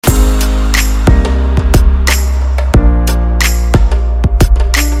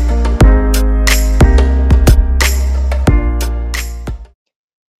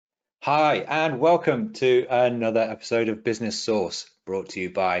Hi, and welcome to another episode of Business Source, brought to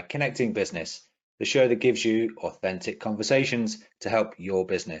you by Connecting Business, the show that gives you authentic conversations to help your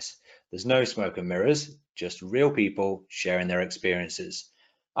business. There's no smoke and mirrors, just real people sharing their experiences.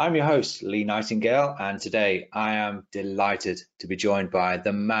 I'm your host, Lee Nightingale, and today I am delighted to be joined by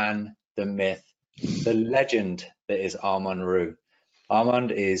the man, the myth, the legend that is Armand Roux.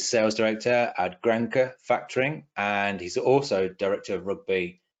 Armand is Sales Director at Grenke Factoring, and he's also Director of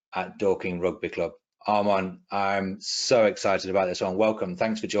Rugby at Dorking Rugby Club. Armand, I'm so excited about this one. Welcome.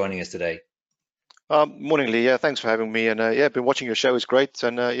 Thanks for joining us today. Morning, Lee. Yeah, thanks for having me. And been watching your show. It's great.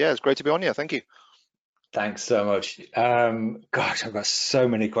 And it's great to be on here. Thank you. Thanks so much. Gosh, I've got so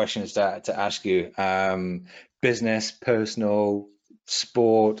many questions to ask you. Business, personal,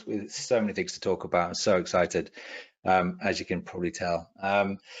 sport, with so many things to talk about. I'm so excited, as you can probably tell.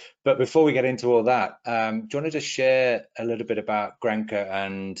 But before we get into all that, do you want to just share a little bit about Grenke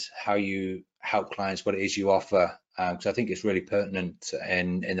and how you help clients, what it is you offer? Because I think it's really pertinent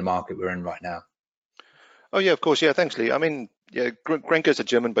in the market we're in right now. Oh, yeah, of course. Yeah, thanks, Lee. I mean, yeah, Grenke is a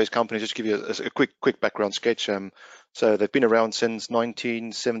German-based company. Just to give you a quick background sketch. So they've been around since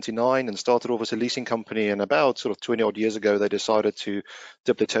 1979 and started off as a leasing company. And about sort of 20 odd years ago, they decided to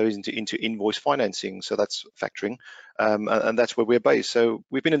dip their toes into invoice financing. So that's factoring, and that's where we're based. So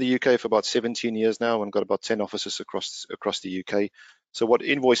we've been in the UK for about 17 years now and got about 10 offices across the UK. So what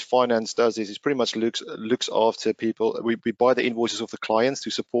invoice finance does is it pretty much looks after people. We buy the invoices of the clients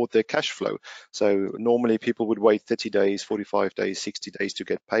to support their cash flow. So normally people would wait 30 days, 45 days, 60 days to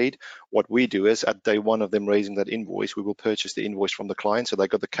get paid. What we do is at day one of them raising that invoice, we will purchase the invoice from the client. So they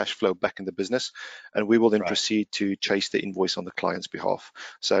got the cash flow back in the business, and we will then proceed to chase the invoice on the client's behalf.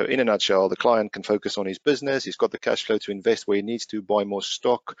 So in a nutshell, the client can focus on his business. He's got the cash flow to invest where he needs to, buy more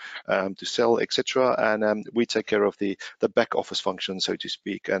stock, to sell, etc. And we take care of the back office function, so to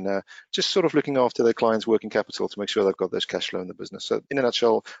speak, and just sort of looking after the client's working capital to make sure they've got those cash flow in the business. So in a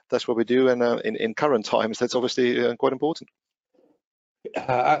nutshell, that's what we do. And in current times, that's obviously quite important.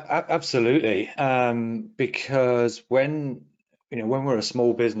 Absolutely, because when we're a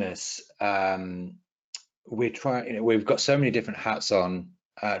small business, we've got so many different hats on,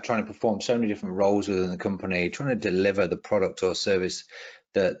 trying to perform so many different roles within the company, trying to deliver the product or service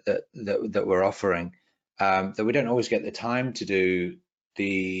that we're offering, that we don't always get the time to do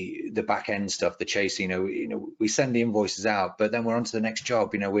the back end stuff, the chasing. We send the invoices out, but then we're on to the next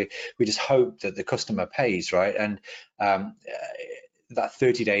job. We just hope that the customer pays, right? And that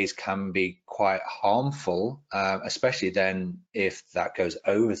 30 days can be quite harmful, especially then if that goes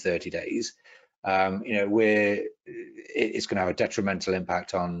over 30 days. It's going to have a detrimental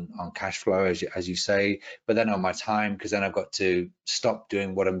impact on cash flow, as you say, but then on my time, because then I've got to stop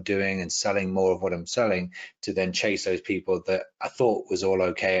doing what I'm doing and selling more of what I'm selling to then chase those people that I thought was all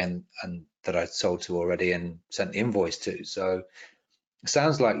okay and that I sold to already and sent the invoice to. So it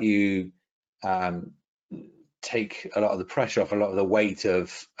sounds like you take a lot of the pressure off, a lot of the weight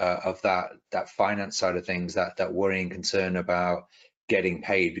of that finance side of things, that worrying concern about getting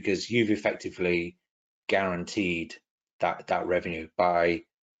paid, because you've effectively guaranteed that revenue by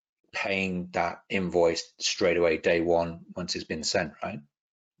paying that invoice straight away day one once it's been sent, right?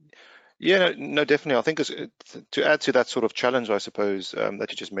 Yeah, no, definitely. I think to add to that sort of challenge, I suppose, that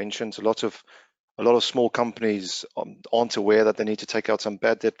you just mentioned, a lot of small companies aren't aware that they need to take out some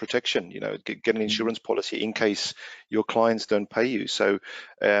bad debt protection, get an insurance policy in case your clients don't pay you. So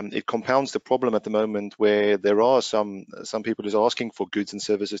it compounds the problem at the moment where there are some people who's asking for goods and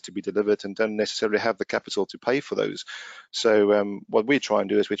services to be delivered and don't necessarily have the capital to pay for those. So what we try and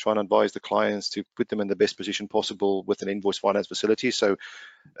do is we try and advise the clients to put them in the best position possible with an invoice finance facility. So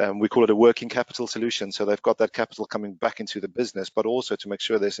we call it a working capital solution. So they've got that capital coming back into the business, but also to make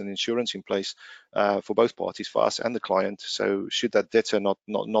sure there's an insurance in place for both parties, for us and the client. So should that debtor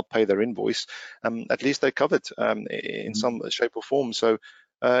not pay their invoice, at least they're covered in some shape or form. So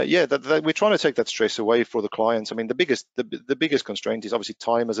we're trying to take that stress away for the clients. I mean, the biggest constraint is obviously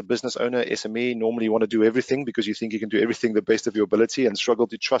time. As a business owner, SME, normally you want to do everything because you think you can do everything the best of your ability and struggle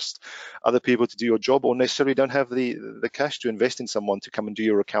to trust other people to do your job, or necessarily don't have the cash to invest in someone to come and do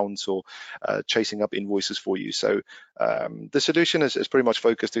your accounts or chasing up invoices for you. So the solution is pretty much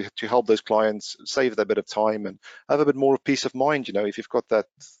focused to help those clients save that bit of time and have a bit more of peace of mind. If you've got that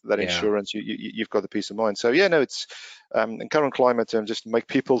insurance, you've got the peace of mind. So it's in current climate, just make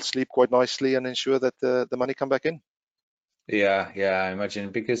people sleep quite nicely and ensure that the money come back in. Yeah, I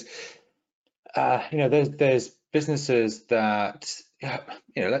imagine, because there's businesses that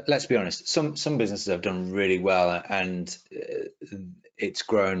yeah, let's be honest. Some businesses have done really well, and it's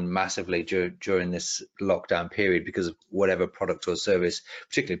grown massively during this lockdown period because of whatever product or service,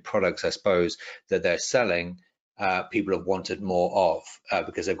 particularly products, I suppose, that they're selling. People have wanted more of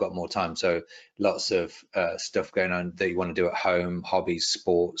because they've got more time. So lots of stuff going on that you want to do at home, hobbies,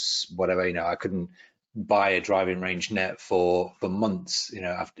 sports, whatever. I couldn't buy a driving range net for months,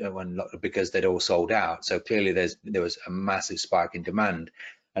 after because they'd all sold out. So clearly there was a massive spike in demand,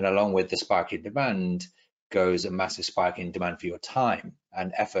 and along with the spike in demand goes a massive spike in demand for your time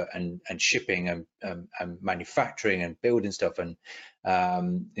and effort and shipping and manufacturing and building stuff, and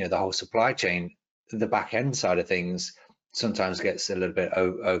the whole supply chain, the back end side of things sometimes gets a little bit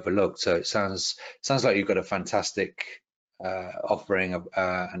overlooked. So it sounds like you've got a fantastic offering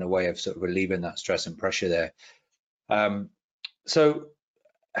and a way of sort of relieving that stress and pressure there. So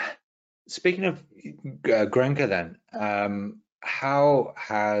speaking of Grenke then, how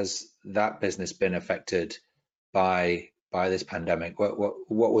has that business been affected by this pandemic? What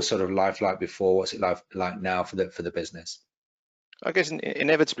was sort of life like before? What's it like now for the business? I guess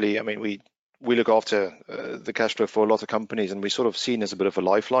inevitably, I mean, we look after the cash flow for a lot of companies, and we're sort of seen as a bit of a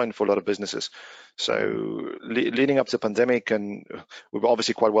lifeline for a lot of businesses. So leading up to the pandemic, and we're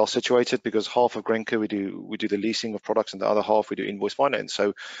obviously quite well situated because half of Grenke we do the leasing of products, and the other half we do invoice finance.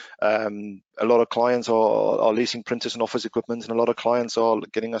 So a lot of clients are leasing printers and office equipment, and a lot of clients are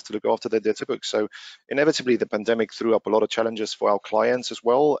getting us to look after their data books. So inevitably, the pandemic threw up a lot of challenges for our clients as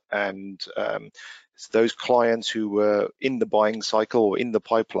well, and those clients who were in the buying cycle or in the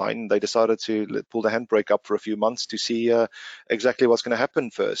pipeline, they decided to pull the handbrake up for a few months to see exactly what's going to happen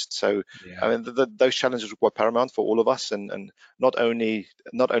first. So Yeah. I mean, those challenges were paramount for all of us, and not only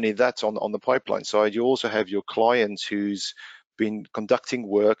that on the pipeline side, you also have your clients who's been conducting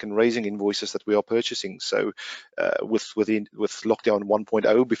work and raising invoices that we are purchasing. So with lockdown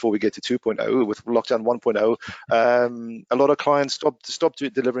 1.0, before we get to 2.0, with lockdown 1.0, a lot of clients stopped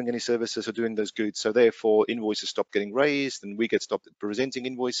delivering any services or doing those goods. So therefore, invoices stopped getting raised, and we get stopped presenting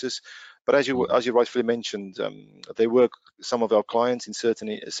invoices. But as you rightfully mentioned, there were some of our clients in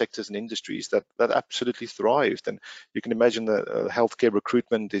certain sectors and industries that absolutely thrived, and you can imagine that healthcare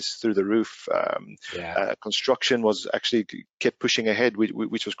recruitment is through the roof. Yeah. Construction was actually kept pushing ahead,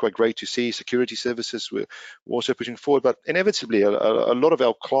 which was quite great to see. Security services were also pushing forward, but inevitably, a lot of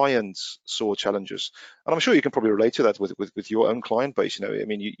our clients saw challenges, and I'm sure you can probably relate to that with your own client base. I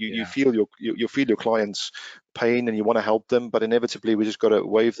mean, you feel your clients' pain and you want to help them, but inevitably we just got to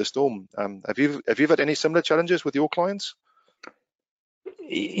wave the storm. Have you had any similar challenges with your clients?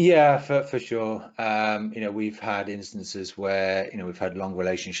 Yeah, for sure. We've had instances where, we've had long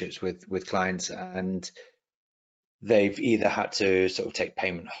relationships with clients, and they've either had to sort of take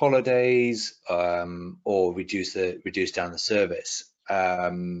payment holidays, or reduce down the service.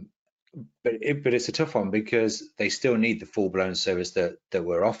 But it's a tough one because they still need the full-blown service that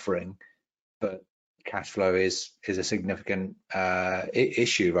we're offering, but cash flow is a significant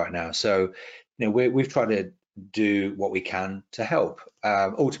issue right now. So, we've tried to do what we can to help.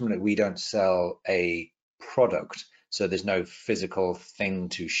 Ultimately, we don't sell a product, so there's no physical thing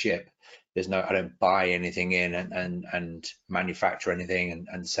to ship. I don't buy anything in and manufacture anything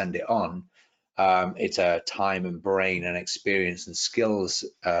and send it on. It's a time and brain and experience and skills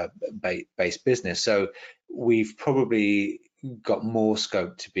based business. So we've probably got more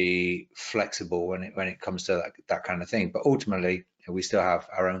scope to be flexible when it comes to that kind of thing. But ultimately, we still have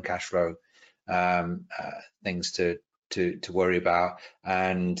our own cash flow things to worry about,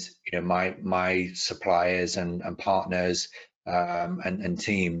 and my suppliers and partners and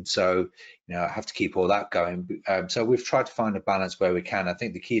team. So I have to keep all that going. So we've tried to find a balance where we can. I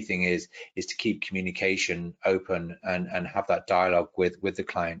think the key thing is to keep communication open and have that dialogue with the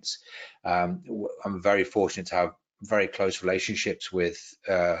clients. I'm very fortunate to have very close relationships with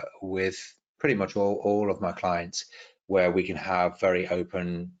pretty much all of my clients, where we can have very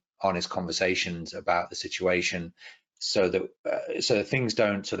open, honest conversations about the situation, so that things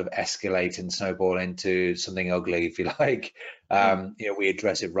don't sort of escalate and snowball into something ugly, if you like. We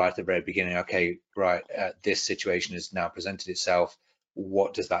address it right at the very beginning. Okay, right, this situation has now presented itself.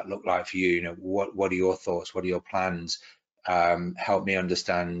 What does that look like for you? What are your thoughts? What are your plans? Help me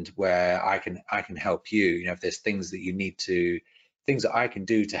understand where I can help you. If there's things that I can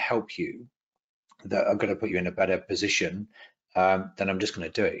do to help you that are going to put you in a better position, then I'm just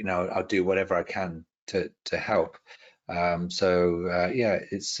going to do it. I'll do whatever I can to help. Yeah,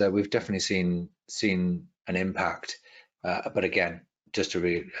 it's we've definitely seen an impact, but again, just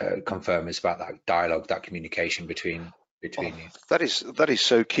to confirm, it's about that dialogue, that communication between between you. That is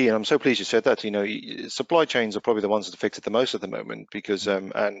so key, and I'm so pleased you said that. You know, supply chains are probably the ones that are affected the most at the moment because,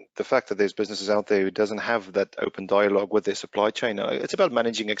 and the fact that there's businesses out there who doesn't have that open dialogue with their supply chain. It's about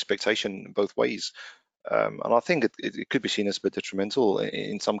managing expectation both ways. And I think it could be seen as a bit detrimental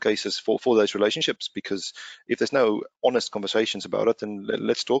in some cases for those relationships, because if there's no honest conversations about it, then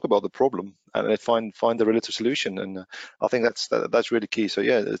let's talk about the problem and let's find the relative solution. And I think that's really key. So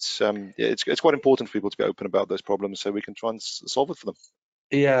yeah, it's quite important for people to be open about those problems so we can try and solve it for them.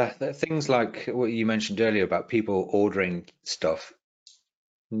 Yeah, things like what you mentioned earlier about people ordering stuff,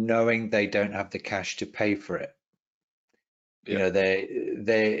 knowing they don't have the cash to pay for it. You Yeah.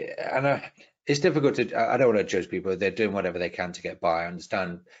 know, it's difficult to, I don't want to judge people. They're doing whatever they can to get by, I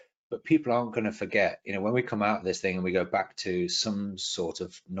understand. But people aren't going to forget, you know, when we come out of this thing and we go back to some sort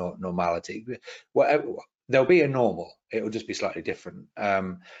of normality, whatever, there'll be a normal. It will just be slightly different.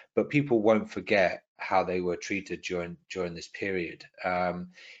 But people won't forget how they were treated during this period.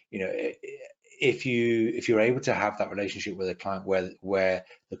 You know, if you're able to have that relationship with a client where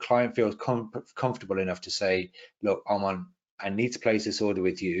the client feels comfortable enough to say, look, I need to place this order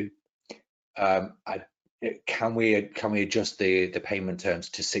with you. Can we adjust the payment terms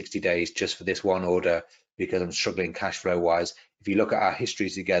to 60 days just for this one order because I'm struggling cash flow wise? If you look at our history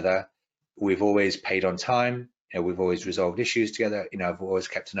together, we've always paid on time. You know, we've always resolved issues together. You know, I've always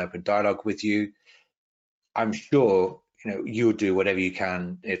kept an open dialogue with you. I'm sure, you know, you'll do whatever you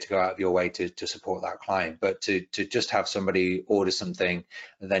can, you know, to go out of your way to support that client. But to just have somebody order something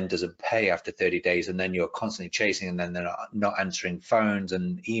and then doesn't pay after 30 days, and then you're constantly chasing, and then they're not answering phones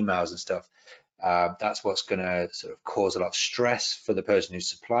and emails and stuff, that's what's going to sort of cause a lot of stress for the person who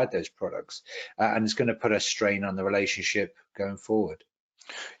supplied those products, and it's going to put a strain on the relationship going forward.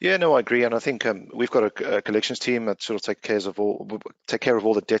 Yeah, no, I agree, and I think we've got a collections team that sort of take care of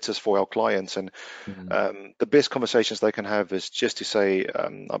all the debtors for our clients, and Mm, the best conversations they can have is just to say,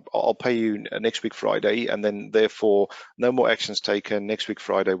 I'll pay you next week Friday, and then therefore no more actions taken. Next week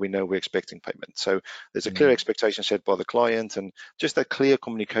Friday, we know we're expecting payment. So there's a clear mm, expectation set by the client, and just that clear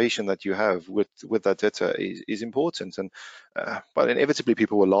communication that you have with that debtor is important. And but inevitably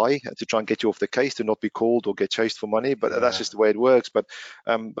people will lie to try and get you off the case, to not be called or get chased for money. But that's yeah, just the way it works. But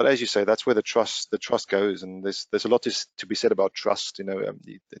as you say, that's where the trust goes, and there's a lot to be said about trust. You know,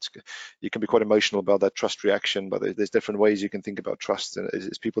 you can be quite emotional about that trust reaction, but there's different ways you can think about trust, and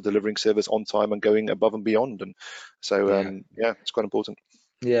is people delivering service on time and going above and beyond. And so yeah, yeah, it's quite important.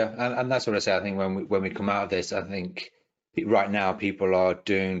 yeah, and that's what I say. I think when we come out of this, I think right now people are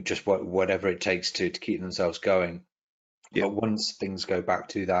doing just whatever it takes to keep themselves going. Yeah. But once things go back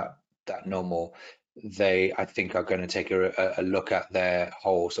to that normal, they, I think, are going to take a look at their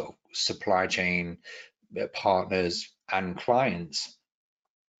whole sort of supply chain, their partners and clients,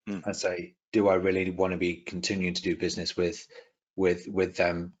 Mm. and say, do I really want to be continuing to do business with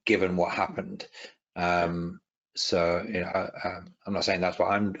them given what happened? Yeah. So you know, I'm not saying that's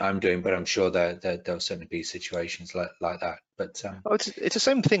what I'm doing, but I'm sure that there'll certainly be situations like that. But Oh, it's the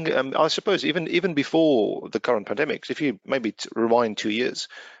same thing. I suppose even before the current pandemics, if you maybe rewind 2 years,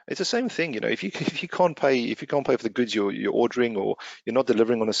 it's the same thing. You know, if you can't pay for the goods you're ordering, or you're not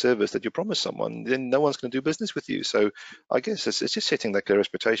delivering on a service that you promised someone, then no one's going to do business with you. So I guess it's just setting that clear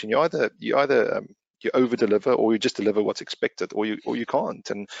expectation. You over deliver, or you just deliver what's expected, or you can't.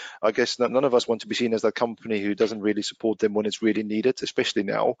 And I guess none of us want to be seen as that company who doesn't really support them when it's really needed, especially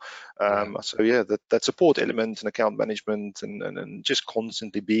now. yeah, So yeah, that support element and account management, and just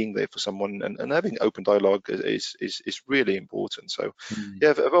constantly being there for someone, and having open dialogue is really important. So mm.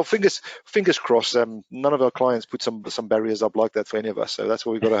 yeah, well, fingers crossed. None of our clients put some barriers up like that for any of us. So that's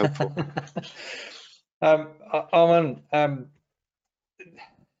what we've got to hope for. Arman,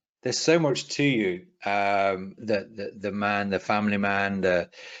 there's so much to you. The man, the family man, the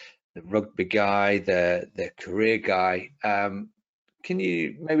rugby guy, the career guy. Can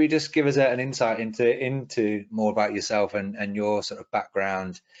you maybe just give us an insight into more about yourself and your sort of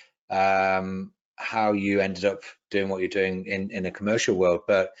background, how you ended up doing what you're doing in a commercial world,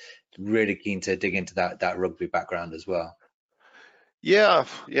 but really keen to dig into that rugby background as well. Yeah,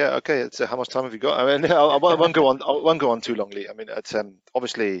 yeah, okay. So how much time have you got? I mean, I won't go on. I won't go on too longly. I mean, it's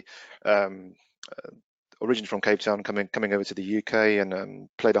obviously um, originally from Cape Town, coming over to the UK, and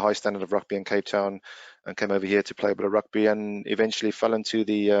played a high standard of rugby in Cape Town, and came over here to play a bit of rugby, and eventually fell into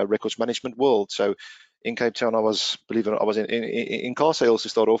the records management world. So in Cape Town, I was, believe it or not, I was in car sales to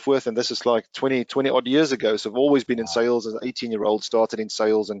start off with, and this is like 20 odd years ago. So I've always been in Wow. sales as an 18-year-old, started in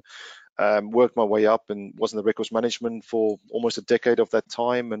sales, and worked my way up, and was in the records management for almost a decade of that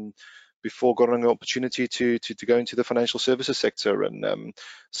time, and before got an opportunity to go into the financial services sector. And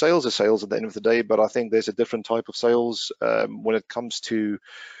sales is sales at the end of the day, but I think there's a different type of sales when it comes to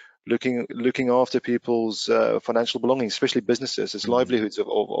looking after people's financial belongings, especially businesses. It's livelihoods of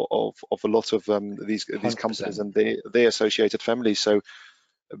a lot of these 100%. companies and their associated families. So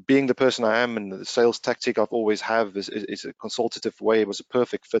being the person I am and the sales tactic I've always have is a consultative way. It was a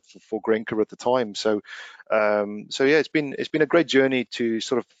perfect fit for Grenke at the time. So yeah, it's been a great journey to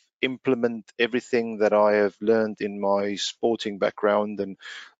sort of implement everything that I have learned in my sporting background and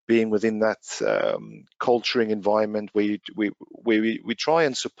being within that culturing environment where we try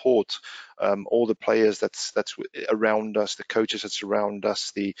and support all the players that's around us, the coaches that surround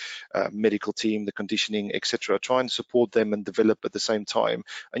us, the medical team, the conditioning, etc. Try and support them and develop at the same time.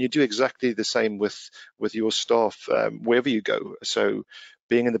 And you do exactly the same with your staff wherever you go. So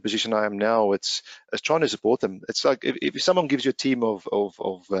being in the position I am now, it's trying to support them. It's like if someone gives you a team of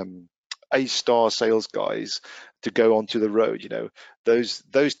A-star sales guys to go onto the road,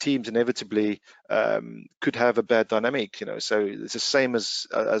 those teams inevitably could have a bad dynamic, so it's the same as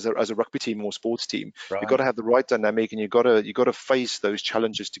a rugby team or sports team. Right. You've got to have the right dynamic, and you've got to face those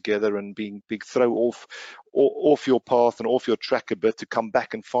challenges together and being throw off your path and off your track a bit to come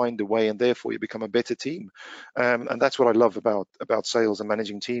back and find a way, and therefore you become a better team. And that's what I love about sales and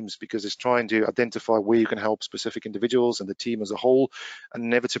managing teams, because it's trying to identify where you can help specific individuals and the team as a whole, and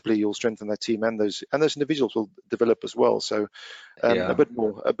inevitably you'll strengthen that team, and those individuals will develop as well. So a bit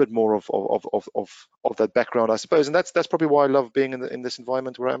more of that background, I suppose, and that's probably why I love being in this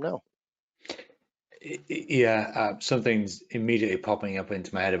environment where I am now. Yeah, something's immediately popping up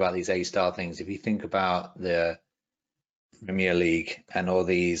into my head about these A-star things. If you think about the Premier League and all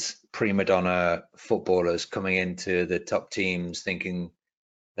these prima donna footballers coming into the top teams thinking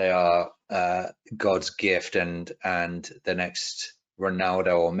they are God's gift and the next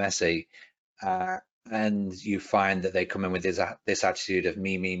Ronaldo or Messi, and you find that they come in with this attitude of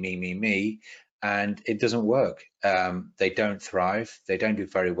me, and it doesn't work. They don't thrive. They don't do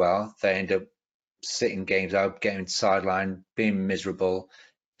very well. They end up sitting games out, getting sidelined, being miserable.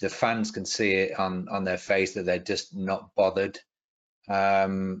 The fans can see it on their face that they're just not bothered.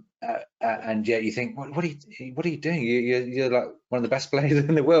 And yet you think, what are you doing? You're like one of the best players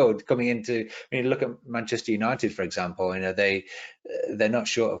in the world coming into. You look at Manchester United, for example. They're not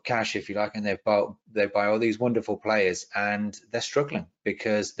short of cash, if you like, and they buy all these wonderful players, and they're struggling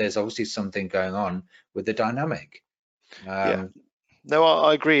because there's obviously something going on with the dynamic. Yeah. No,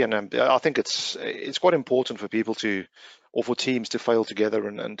 I agree, and I think it's quite important for people or for teams to fail together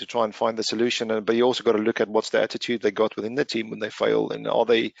and to try and find the solution. But you also got to look at what's the attitude they got within the team when they fail, and are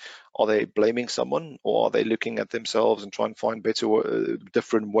they blaming someone, or are they looking at themselves and trying to find better,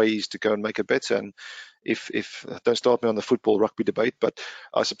 different ways to go and make it better? And if don't start me on the football rugby debate, but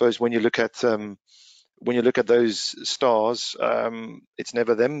I suppose when you look at those stars, it's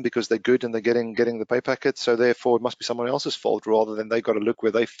never them because they're good and they're getting the pay packet. So therefore, it must be someone else's fault rather than they've got to look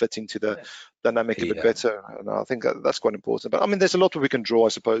where they fit into the dynamic a bit better. And I think that's quite important. But I mean, there's a lot that we can draw, I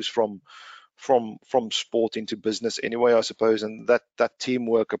suppose, from sport into business anyway, I suppose, and that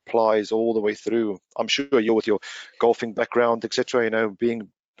teamwork applies all the way through. I'm sure you're, with your golfing background, etc., being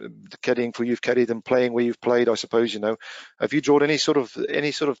caddying for you've caddied and playing where you've played, I suppose, have you drawn any sort of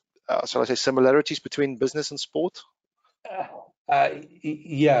shall I say similarities between business and sport?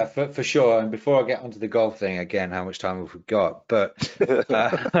 Yeah, for sure. And before I get onto the golf thing again, how much time have we got? But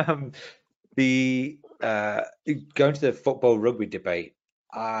the going to the football rugby debate,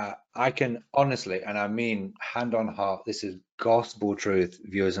 I can honestly, and I mean hand on heart, this is gospel truth,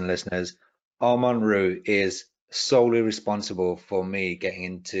 viewers and listeners. Armand Roux is solely responsible for me getting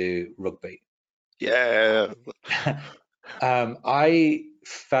into rugby. Yeah. I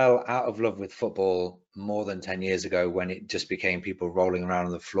fell out of love with football more than 10 years ago when it just became people rolling around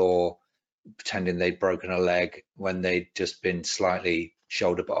on the floor, pretending they'd broken a leg when they'd just been slightly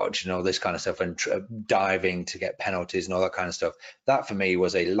shoulder barged and all this kind of stuff, and diving to get penalties and all that kind of stuff. That for me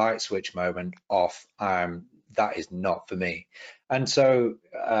was a light switch moment off. That is not for me. And so,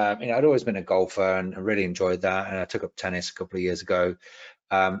 I'd always been a golfer and I really enjoyed that. And I took up tennis a couple of years ago.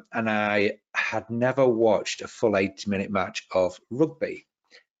 And I had never watched a full 80-minute match of rugby.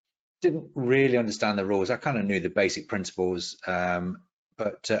 Didn't really understand the rules. I kind of knew the basic principles,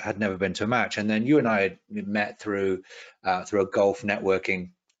 but had never been to a match. And then you and I had met through a golf networking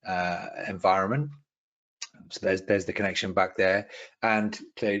environment. So there's the connection back there, and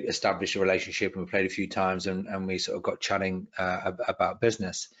established a relationship, and we played a few times, and we sort of got chatting about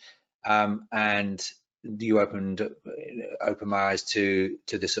business. And you opened my eyes to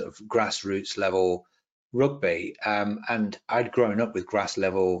the sort of grassroots level rugby, and I'd grown up with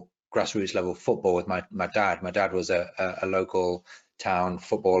grassroots grassroots level football with my dad. My dad was a local town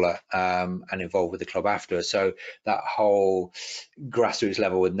footballer and involved with the club after. So that whole grassroots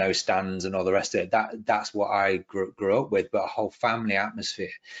level with no stands and all the rest of it, that's what I grew up with, but a whole family atmosphere.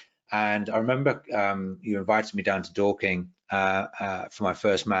 And I remember you invited me down to Dorking for my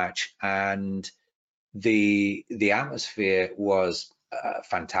first match, and the atmosphere was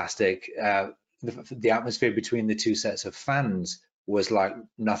fantastic. The atmosphere between the two sets of fans was like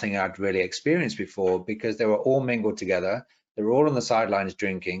nothing I'd really experienced before, because they were all mingled together. They were all on the sidelines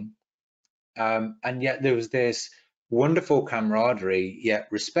drinking, and yet there was this wonderful camaraderie, yet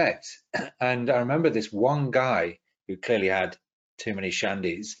respect. And I remember this one guy who clearly had too many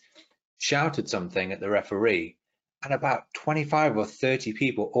shandies shouted something at the referee, and about 25 or 30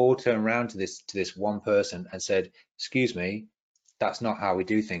 people all turned around to this one person and said, "Excuse me, that's not how we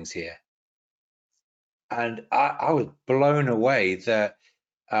do things here." And I was blown away that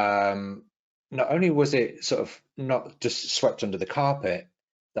not only was it sort of not just swept under the carpet,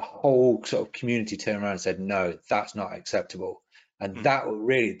 the whole sort of community turned around and said, "No, that's not acceptable." And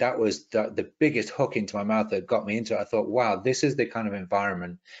that was the biggest hook into my mouth that got me into it. I thought, wow, this is the kind of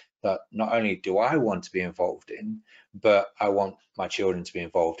environment that not only do I want to be involved in, but I want my children to be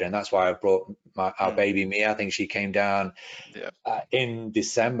involved in. That's why I brought our baby Mia. I think she came down in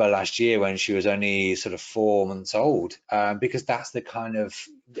December last year when she was only sort of 4 months old, because that's the kind of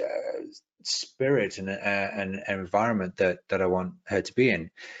spirit and environment that I want her to be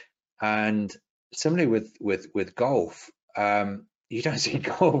in. And similarly with golf, you don't see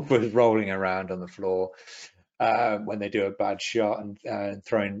golfers rolling around on the floor when they do a bad shot and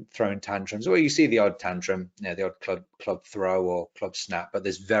throwing tantrums. Or you see the odd tantrum, the odd club throw or club snap, but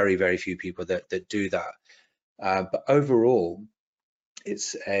there's very few people that do that. But overall,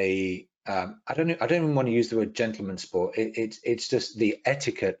 it's I don't even want to use the word gentleman sport. It's just the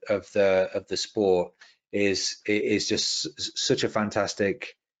etiquette of the sport is just such a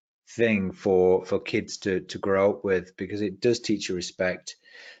fantastic thing for kids to grow up with, because it does teach you respect.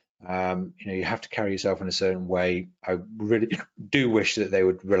 You have to carry yourself in a certain way. I really do wish that they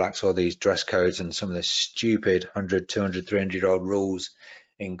would relax all these dress codes and some of the stupid 100, 200, 300-year-old rules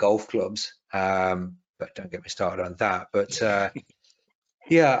in golf clubs. But don't get me started on that. But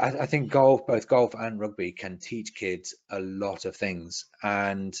yeah, I think both golf and rugby can teach kids a lot of things.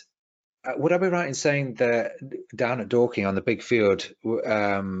 And would I be right in saying that down at Dorking on the big field,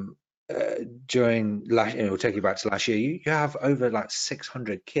 during last, we'll take you back to last year, you have over like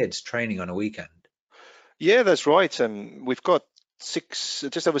 600 kids training on a weekend? Yeah, that's right. We've got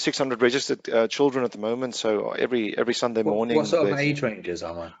just over 600 registered children at the moment. So every Sunday morning, What sort of age ranges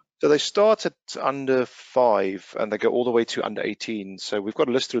are on? so they start at under 5 and they go all the way to under 18. So we've got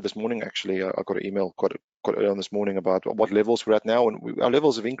a list through this morning, actually. I got an email quite early on this morning about what levels we're at now. And our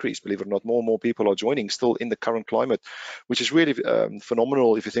levels have increased, believe it or not. More and more people are joining still in the current climate, which is really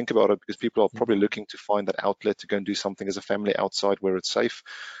phenomenal if you think about it, because people are probably looking to find that outlet to go and do something as a family outside where it's safe.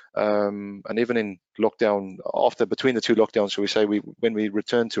 And even in lockdown, between the two lockdowns, shall we say, when we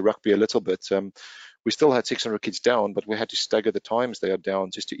returned to rugby a little bit, we still had 600 kids down, but we had to stagger the times they are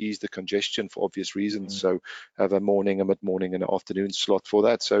down just to ease the congestion for obvious reasons. So have a morning, a mid-morning, and an afternoon slot for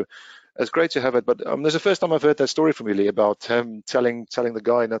that. So it's great to have it. But there's the first time I've heard that story from you, Lee, about telling the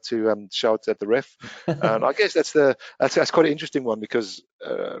guy not to shout at the ref. And I guess that's quite an interesting one, because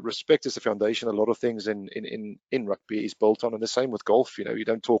respect is the foundation. A lot of things in rugby is built on, and the same with golf. You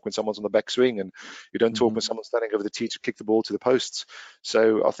don't talk when someone's on the backswing, and you don't talk when someone's standing over the tee to kick the ball to the posts.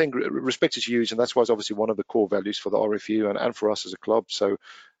 So I think respect is huge, and that's why it's obviously one of the core values for the RFU and for us as a club. So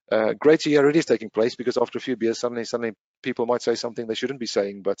great to hear it is taking place, because after a few beers, suddenly people might say something they shouldn't be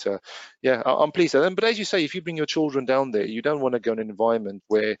saying. But yeah, I'm pleased. But as you say, if you bring your children down there, you don't want to go in an environment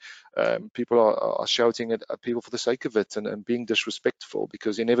where people are shouting at people for the sake of it and being disrespectful,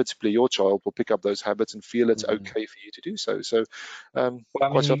 because inevitably your child will pick up those habits and feel it's okay for you to do so. So well,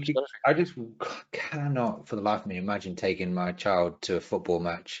 I just cannot for the life of me imagine taking my child to a football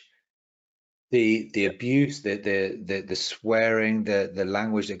match. The abuse, the swearing, the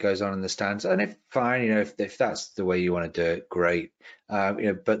language that goes on in the stands, and if fine, if that's the way you want to do it, great.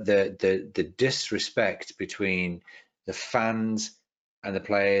 But the disrespect between the fans and the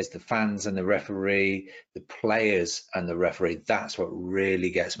players, the fans and the referee, the players and the referee, that's what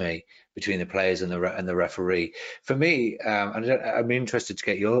really gets me, between the players and the referee. For me, I'm interested to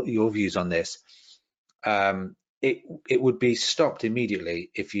get your views on this. It would be stopped immediately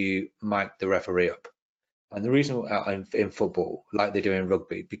if you mic the referee up. And the reason in football, like they do in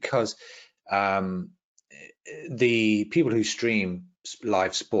rugby, because the people who stream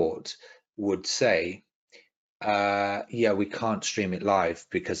live sport would say yeah, we can't stream it live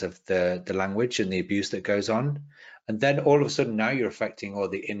because of the language and the abuse that goes on. And then all of a sudden now you're affecting all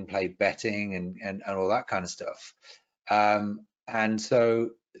the in-play betting and all that kind of stuff. And so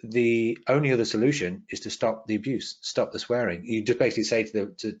the only other solution is to stop the abuse, stop the swearing. You just basically say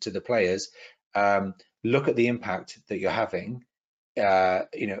to the players, look at the impact that you're having. You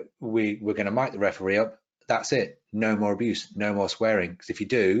know, we're going to mic the referee up. That's it. No more abuse, no more swearing. Because if you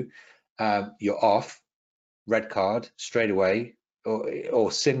do, you're off. Red card straight away,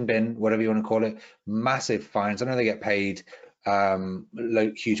 or sin bin, whatever you want to call it. Massive fines. I know they get paid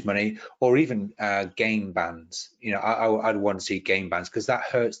huge money, or even game bans. You know, I'd want to see game bans because that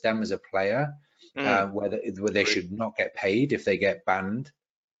hurts them as a player, where they should not get paid if they get banned,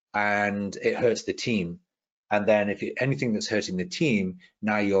 and it hurts the team. And then if anything that's hurting the team,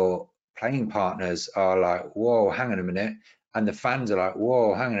 now your playing partners are like, whoa, hang on a minute, and the fans are like,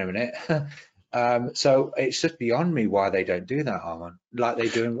 whoa, hang on a minute. So it's just beyond me why they don't do that, Arman, like they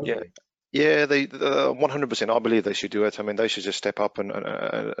do in Yeah. rugby. Yeah, they 100%. I believe they should do it. I mean, they should just step up and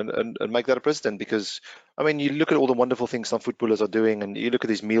make that a precedent because, I mean, you look at all the wonderful things some footballers are doing, and you look at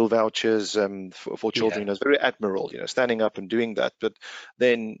these meal vouchers for children. Yeah, You know, it's very admirable, you know, standing up and doing that. But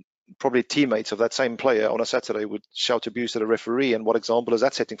then probably teammates of that same player on a Saturday would shout abuse at a referee. And what example is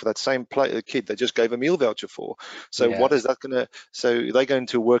that setting for that same kid they just gave a meal voucher for? So yeah, what is that going to? So they go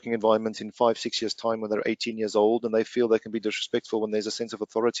into a working environment in 5, 6 years' time when they're 18 years old, and they feel they can be disrespectful when there's a sense of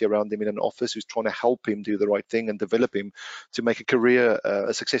authority around him in an office who's trying to help him do the right thing and develop him to make a career,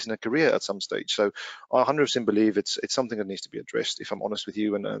 a success in a career at some stage. So I 100% believe it's something that needs to be addressed. If I'm honest with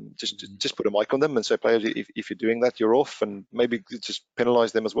you, and just put a mic on them and say, players, if you're doing that, you're off, and maybe just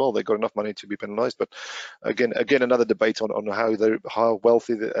penalise them as well. They've got enough money to be penalised. But again, another debate on how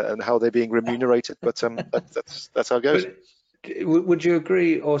wealthy and how they're being remunerated. But that's how it goes. but would you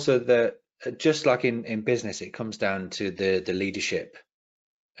agree also that just like in business, it comes down to the leadership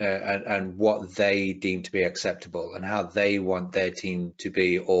and what they deem to be acceptable and how they want their team to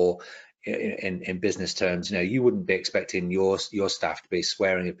be, or in business terms, you know, you wouldn't be expecting your staff to be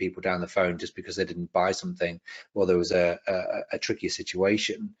swearing at people down the phone just because they didn't buy something or there was a tricky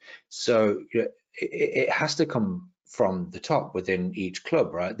situation. So you know, it has to come from the top within each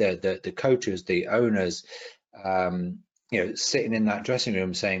club, right? The coaches, the owners, you know, sitting in that dressing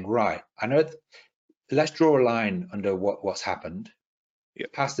room saying, right, I know, let's draw a line under what's happened. Yeah.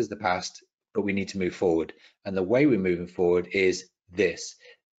 Past is the past, but we need to move forward. And the way we're moving forward is this.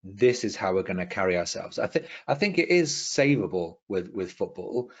 This is how we're going to carry ourselves. I think it is savable with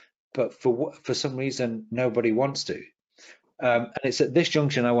football, but for some reason nobody wants to. And it's at this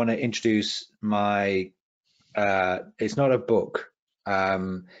junction I want to introduce my. It's not a book.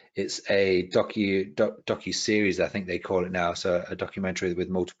 It's a docu series, I think they call it now. So a documentary with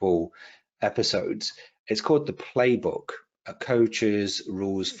multiple episodes. It's called The Playbook: A Coach's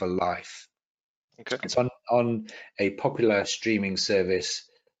Rules for Life. Okay. It's on a popular streaming service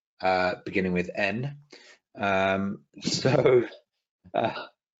beginning with N. So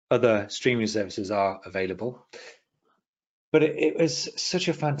other streaming services are available. But it was such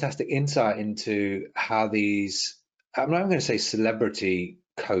a fantastic insight into how these, I'm not going to say celebrity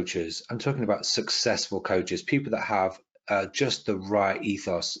coaches, I'm talking about successful coaches, people that have just the right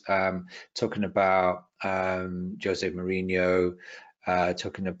ethos. Talking about Jose Mourinho,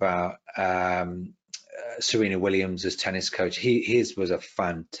 talking about Serena Williams as tennis coach. His was a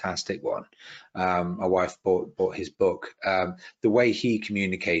fantastic one. My wife bought his book. The way he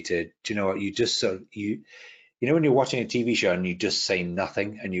communicated, do you know what? You just sort of you know when you're watching a TV show and you just say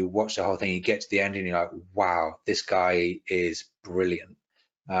nothing and you watch the whole thing, you get to the end and you're like, wow, this guy is brilliant.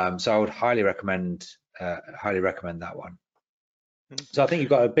 So I would highly recommend that one. So I think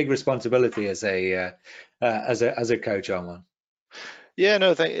you've got a big responsibility as a coach, Arman. Yeah,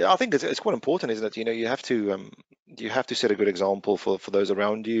 no, I think it's quite important, isn't it? You know, you have to set a good example for those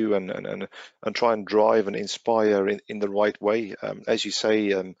around you, and try and drive and inspire in the right way. As you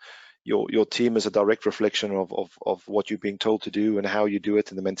say, your team is a direct reflection of what you're being told to do and how you do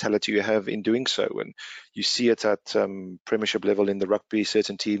it and the mentality you have in doing so. And you see it at Premiership level in the rugby.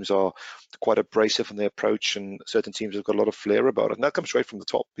 Certain teams are quite abrasive in their approach, and certain teams have got a lot of flair about it. And that comes straight from the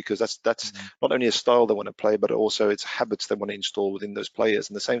top because that's not only a style they want to play, but also it's habits they want to install within those players.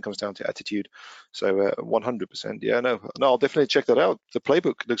 And the same comes down to attitude. So 100%, yeah, no, I'll definitely check that out. The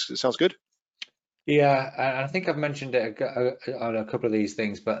playbook it sounds good. Yeah, I think I've mentioned it on a couple of these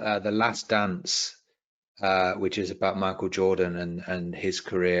things, but The Last Dance, which is about Michael Jordan and his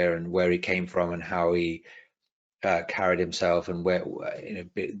career and where he came from and how he carried himself and where, you know,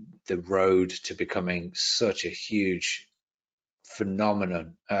 the road to becoming such a huge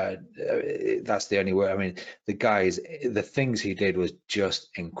phenomenon. That's the only word. I mean, the things he did was just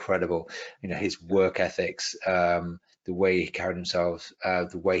incredible. His work ethics, the way he carried himself,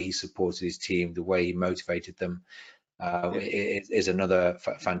 the way he supported his team, the way he motivated them, Yeah, is another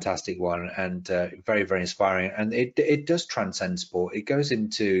fantastic one, and very, very inspiring. And it does transcend sport. It goes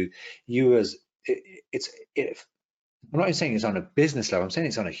into you as I'm not even saying it's on a business level. I'm saying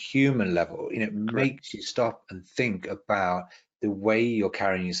it's on a human level. It correct. makes you stop and think about the way you're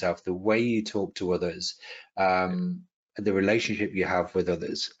carrying yourself, the way you talk to others, Yeah. the relationship you have with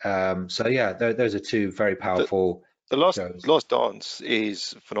others. So yeah, those are two very The, powerful the last shows. last dance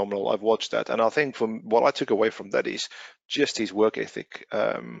is phenomenal. I've watched that, and I think from what I took away from that is just his work ethic,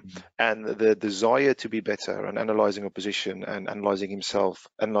 and the desire to be better, and analyzing opposition, and analyzing himself,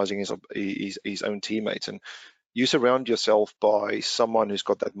 analyzing his own teammates. And you surround yourself by someone who's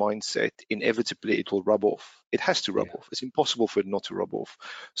got that mindset, inevitably it will rub off. It has to rub Yeah. off. It's impossible for it not to rub off.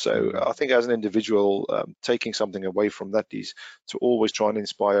 So Mm. I think as an individual, taking something away from that is to always try and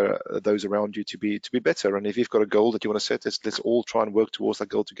inspire those around you to be better. And if you've got a goal that you want to set, let's all try and work towards that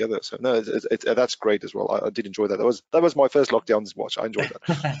goal together. So no, that's great as well. I did enjoy that. That was my first lockdowns watch. I enjoyed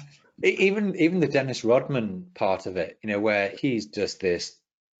that. Even the Dennis Rodman part of it, where he's just this,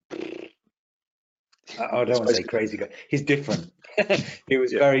 I don't It's want to say basically, crazy guy. He's different. He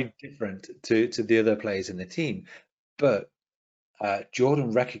was yeah, very different to the other players in the team. But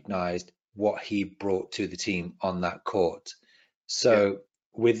Jordan recognized what he brought to the team on that court. yeah, So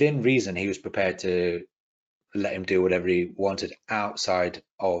within reason, he was prepared to let him do whatever he wanted outside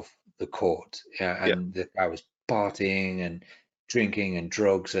of the court. Yeah, yeah, and the guy was partying and drinking and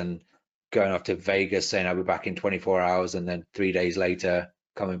drugs and going off to Vegas saying I'll be back in 24 hours, and then 3 days later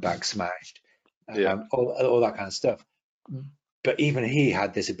coming back smashed. yeah. All that kind of stuff. But even he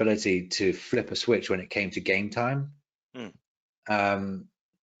had this ability to flip a switch when it came to game time. Mm. Um,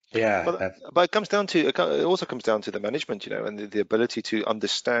 yeah, But it comes down to it also comes down to the management, and the ability to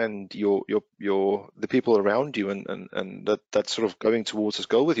understand your the people around you, and that sort of going towards his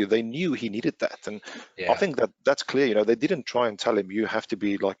goal with you. They knew he needed that, and I yeah, think that's clear. They didn't try and tell him you have to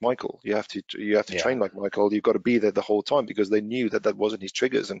be like Michael, you have to yeah. train like Michael, you've got to be there the whole time, because they knew that wasn't his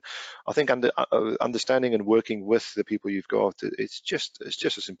triggers. And I think understanding and working with the people you've got, it's just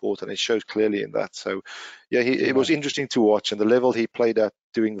as important. It shows clearly in that. So yeah, it was Yeah. interesting to watch, and the level he played at,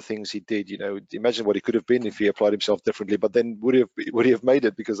 doing the things he did. Imagine what he could have been if he applied himself differently. But then would he have made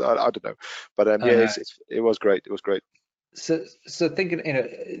it? Because I don't know. But I yeah, know. it was great. It was great. So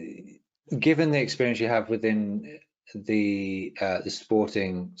thinking, given the experience you have within the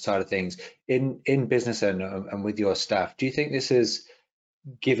sporting side of things in business and with your staff, do you think this has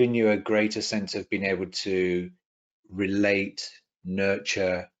given you a greater sense of being able to relate,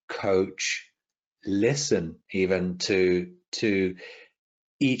 nurture, coach, listen even to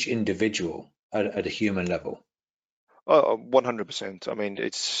each individual at a human level? 100%. I mean,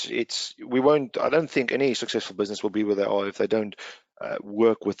 we won't. I don't think any successful business will be where they are if they don't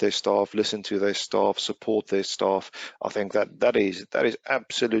work with their staff, listen to their staff, support their staff. I think that is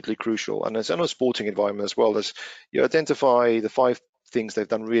absolutely crucial. And it's in a sporting environment as well, as you identify the five things they've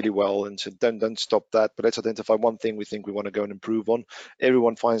done really well, and so don't stop that, but let's identify one thing we think we want to go and improve on.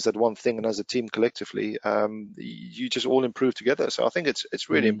 Everyone finds that one thing, and as a team collectively, you just all improve together. So I think it's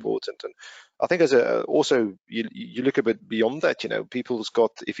really Mm, important. And I think as a also you look a bit beyond that. People's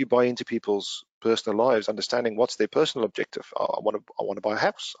got, if you buy into people's personal lives, understanding what's their personal objective. I want to buy a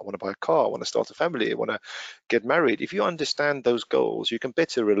house, I want to buy a car, I want to start a family, I want to get married. If you understand those goals, you can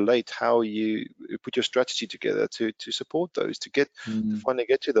better relate how you put your strategy together to support those, to mm. finally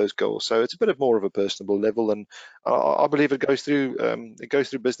get to those goals. So it's a bit of more of a personable level, and I believe it goes through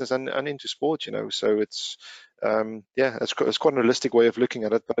business and into sport. So yeah, it's quite an holistic way of looking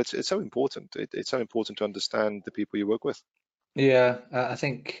at it, but it's so important. It's so important to understand the people you work with. Yeah, I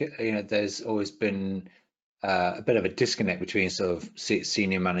think there's always been a bit of a disconnect between sort of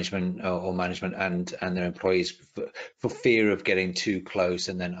senior management or management and their employees for fear of getting too close,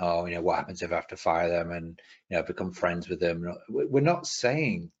 and then what happens if I have to fire them and become friends with them? We're not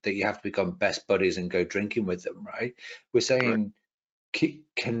saying that you have to become best buddies and go drinking with them, right? We're Correct. saying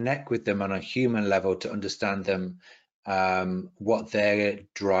connect with them on a human level to understand them, what their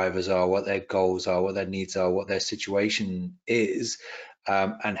drivers are, what their goals are, what their needs are, what their situation is,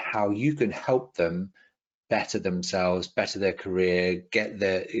 and how you can help them better themselves, better their career, get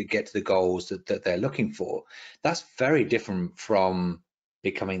to the goals that they're looking for. That's very different from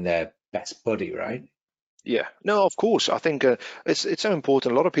becoming their best buddy, right? Yeah, no, of course. I think it's so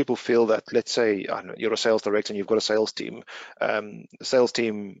important. A lot of people feel that, let's say, I don't know, you're a sales director and you've got a sales team. The sales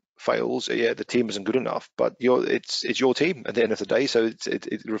team fails, yeah, the team isn't good enough, but it's your team at the end of the day, so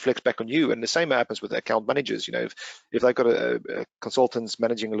it reflects back on you. And the same happens with account managers. You know, if they've got a consultants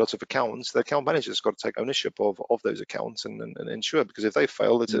managing lots of accounts, the account manager's got to take ownership of those accounts and ensure, because if they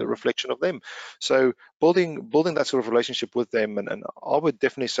fail, it's a reflection of them. So building that sort of relationship with them, and I would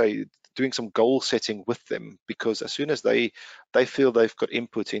definitely say doing some goal setting with them, because as soon as they feel they've got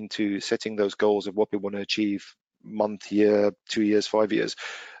input into setting those goals of what we want to achieve month, year, 2 years, 5 years,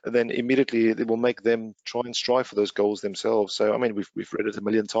 and then immediately it will make them try and strive for those goals themselves. So I mean, we've read it a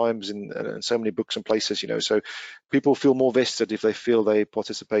million times in so many books and places, you know. So people feel more vested if they feel they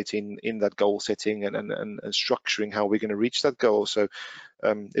participate in that goal setting and structuring how we're going to reach that goal. So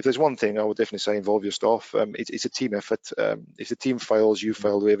if there's one thing I would definitely say, involve your staff. It's a team effort. If the team fails, you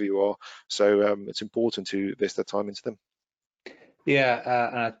fail, whoever you are. So it's important to invest that time into them. Yeah,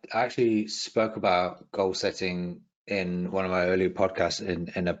 and I actually spoke about goal setting in one of my earlier podcasts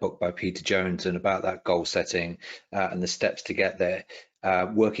in a book by Peter Jones, and about that goal setting and the steps to get there,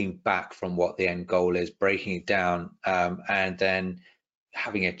 working back from what the end goal is, breaking it down, and then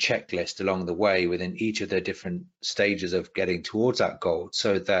having a checklist along the way within each of the different stages of getting towards that goal,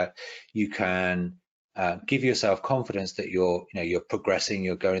 so that you can give yourself confidence that you're progressing,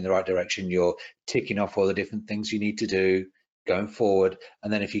 you're going in the right direction, you're ticking off all the different things you need to do going forward.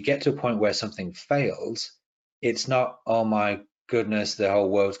 And then if you get to a point where something fails, it's not, oh my goodness, the whole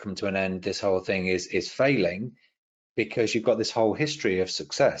world's come to an end, this whole thing is failing, because you've got this whole history of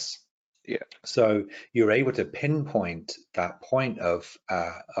success. Yeah. So you're able to pinpoint that point of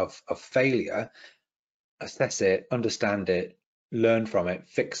failure, assess it, understand it, learn from it,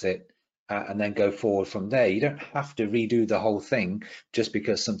 fix it, and then go forward from there. You don't have to redo the whole thing just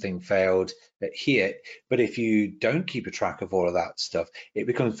because something failed here. But if you don't keep a track of all of that stuff, it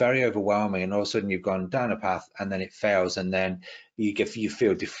becomes very overwhelming, and all of a sudden you've gone down a path and then it fails, and then you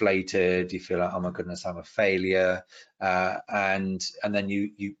feel deflated. You feel like, oh my goodness, I'm a failure, and then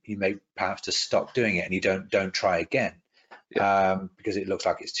you may perhaps just stop doing it, and you don't try again. Because it looks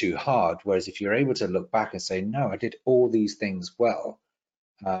like it's too hard. Whereas if you're able to look back and say, no, I did all these things well,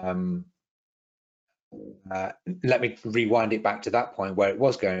 let me rewind it back to that point where it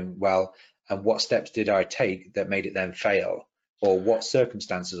was going well, and what steps did I take that made it then fail, or what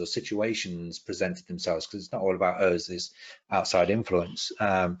circumstances or situations presented themselves, because it's not all about us, there's outside influence.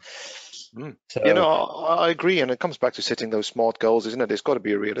 You know, I agree, and it comes back to setting those smart goals, isn't it? It's got to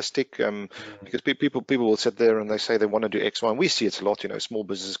be realistic, because people will sit there and they say they want to do X, Y, and we see it a lot. You know, small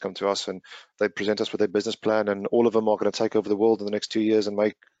businesses come to us and they present us with their business plan, and all of them are going to take over the world in the next 2 years and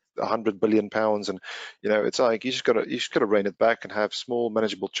make £100 billion. And you know, it's like you just gotta rein it back and have small,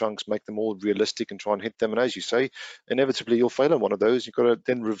 manageable chunks, make them all realistic, and try and hit them. And as you say, inevitably you'll fail on one of those. You've got to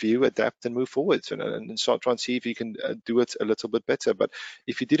then review, adapt, and move forwards, and start trying to see if you can do it a little bit better. But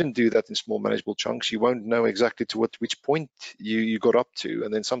if you didn't do that in small, manageable chunks, you won't know exactly to which point you got up to.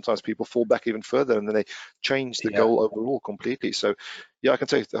 And then sometimes people fall back even further, and then they change the goal overall completely. So yeah, I can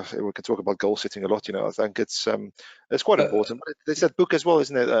say we can talk about goal setting a lot. You know, I think it's quite important. But there's that book as well,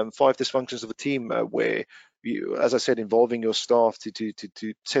 isn't it? 5 Dysfunctions of a Team, where you, as I said, involving your staff to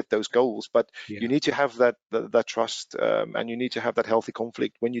set those goals. But you need to have that trust, and you need to have that healthy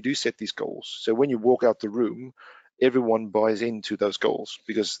conflict when you do set these goals. So when you walk out the room, everyone buys into those goals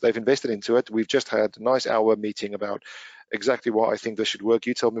because they've invested into it. We've just had a nice hour meeting about exactly why I think this should work.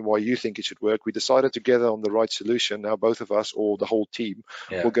 You tell me why you think it should work. We decided together on the right solution. Now both of us, or the whole team,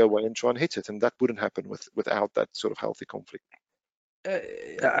 will go away and try and hit it. And that wouldn't happen without that sort of healthy conflict.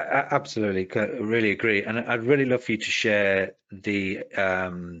 Absolutely, really agree. And I'd really love for you to share the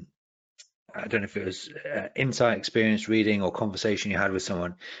I don't know if it was insight, experience, reading, or conversation you had with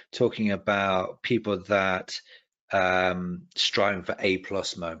someone talking about people that striving for A+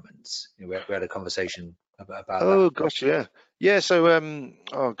 moments. We had a conversation about Oh that. gosh, yeah. So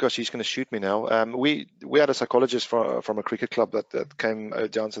oh gosh, he's going to shoot me now. We had a psychologist from a cricket club that came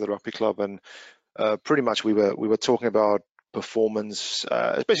down to the rugby club, and pretty much we were talking about performance,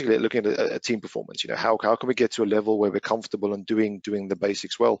 basically looking at a team performance. You know, how can we get to a level where we're comfortable and doing the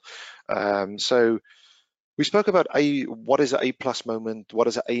basics well. So we spoke about what is an A+ moment, what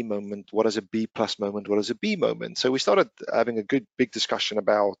is an A moment, what is a B+ moment, what is a B moment. So we started having a good big discussion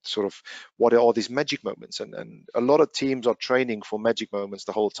about sort of what are these magic moments, and a lot of teams are training for magic moments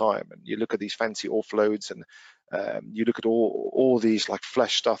the whole time. And you look at these fancy offloads, and you look at all these like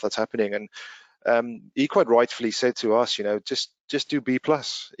flash stuff that's happening, and he quite rightfully said to us, you know, just just do B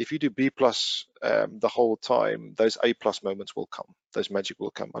plus. If you do B plus the whole time, those A plus moments will come. Those magic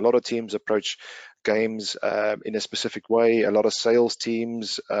will come. A lot of teams approach games in a specific way. A lot of sales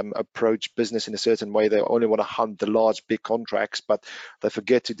teams approach business in a certain way. They only want to hunt the large, big contracts, but they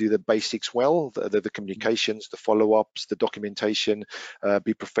forget to do the basics well, the communications, the follow-ups, the documentation,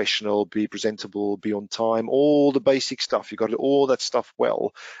 be professional, be presentable, be on time, all the basic stuff. You got to do all that stuff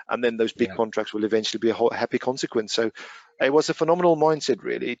well, and then those big contracts will eventually be a happy consequence. So it was a phenomenal mindset,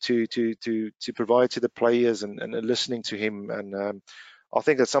 really, to provide to the players and listening to him. And I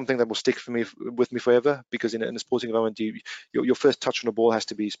think that's something that will stick with me forever, because in a sporting environment, your first touch on the ball has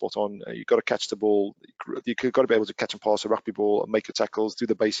to be spot on. You've got to catch the ball. You've got to be able to catch and pass a rugby ball, make your tackles, do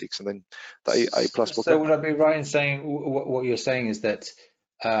the basics, and then the A plus will So come. would I be right in saying what you're saying is that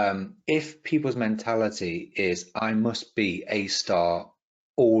if people's mentality is I must be a star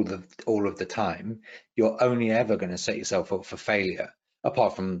all of the time, you're only ever going to set yourself up for failure,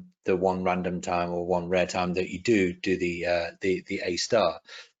 apart from the one random time or one rare time that you do the A star.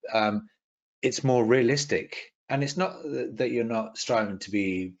 It's more realistic, and it's not that you're not striving to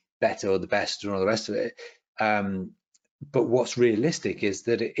be better or the best and all the rest of it. But what's realistic is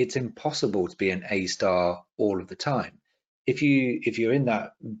that it's impossible to be an A star all of the time. If you're in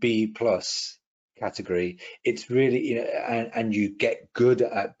that B plus category, it's really, you know, and you get good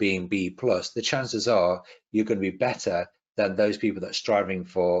at being B plus, the chances are you're going to be better than those people that are striving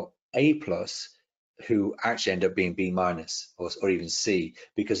for A plus, who actually end up being B minus or even C,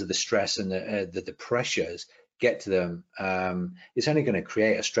 because of the stress and the pressures get to them. It's only going to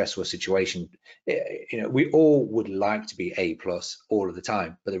create a stressful situation. You know, we all would like to be A plus all of the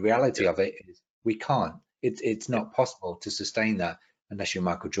time, but the reality of it is we can't. It's not possible to sustain that unless you're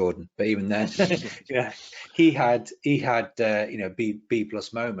Michael Jordan. But even then, you know, he had you know, B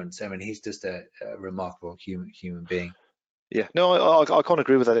plus moments. I mean, he's just a remarkable human being. Yeah, no, I can't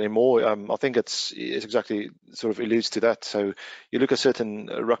agree with that anymore. I think it's exactly sort of alludes to that. So you look at certain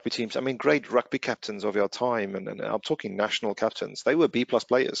rugby teams. I mean, great rugby captains of our time, and I'm talking national captains. They were B plus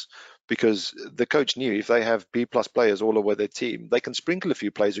players, because the coach knew if they have B plus players all over their team, they can sprinkle a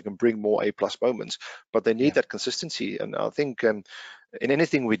few players who can bring more A plus moments, but they need that consistency. And I think in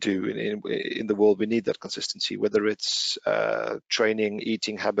anything we do in the world, we need that consistency, whether it's training,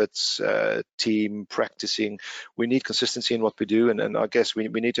 eating habits, team, practicing. We need consistency in what we do. And I guess we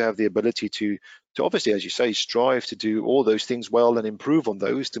need to have the ability to obviously, as you say, strive to do all those things well and improve on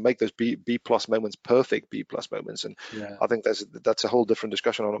those to make those B plus moments perfect B plus moments. And I think that's a whole different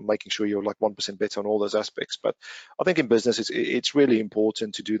discussion on making sure you're like 1% better on all those aspects. But I think in business, it's really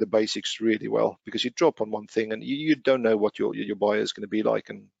important to do the basics really well, because you drop on one thing and you don't know what your buyer is going to be like.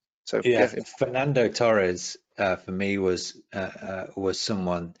 And so Fernando Torres for me was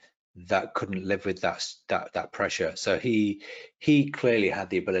someone that couldn't live with that pressure. So he clearly had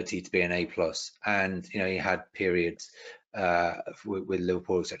the ability to be an A plus, and you know, he had periods with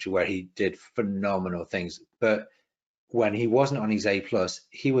Liverpool, etc., where he did phenomenal things. But when he wasn't on his A plus,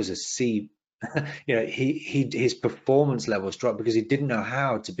 he was a C. You know, his performance levels dropped because he didn't know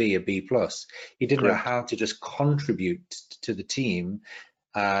how to be a B plus. He didn't know how to just contribute to the team.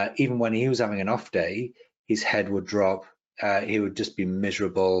 Even when he was having an off day, his head would drop. He would just be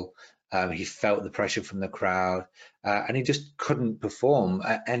miserable. He felt the pressure from the crowd, and he just couldn't perform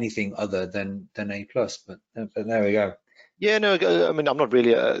at anything other than A plus. But there we go. Yeah, no, I mean, I'm not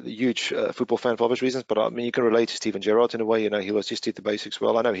really a huge football fan for obvious reasons, but I mean, you can relate to Steven Gerrard in a way. You know, he was just did the basics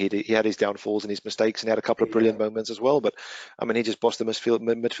well. I know he had his downfalls and his mistakes, and he had a couple of brilliant moments as well. But I mean, he just bossed the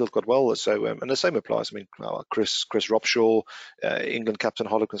midfield quite well. So, and the same applies. I mean, Chris Robshaw, England captain,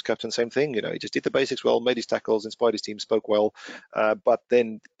 Harlequins captain, same thing. You know, he just did the basics well, made his tackles, inspired his team, spoke well. But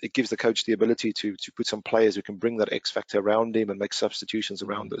then it gives the coach the ability to put some players who can bring that X factor around him and make substitutions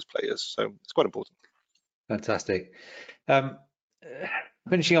around those players. So it's quite important. Fantastic.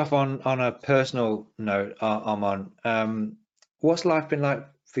 Finishing off on a personal note, Armand, what's life been like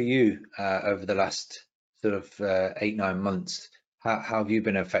for you over the last sort of 8-9 months? How have you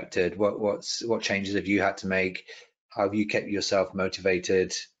been affected? What changes have you had to make? How have you kept yourself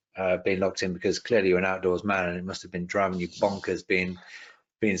motivated, being locked in? Because clearly you're an outdoors man, and it must have been driving you bonkers being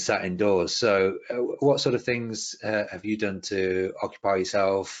sat indoors. So, what sort of things have you done to occupy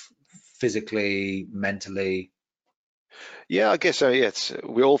yourself physically, mentally? Yeah, I guess so. Yeah,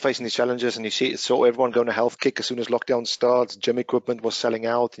 we're all facing these challenges, and you saw everyone going to health kick as soon as lockdown starts. Gym equipment was selling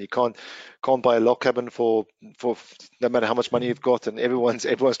out, and you can't buy a log cabin for no matter how much money you've got, and everyone's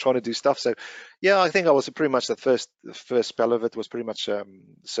trying to do stuff. So, yeah, I think I was pretty much the first spell of it was pretty much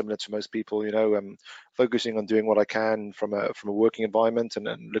similar to most people. You know, focusing on doing what I can from a working environment,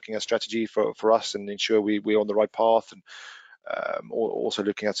 and looking at strategy for us and ensure we're on the right path. And also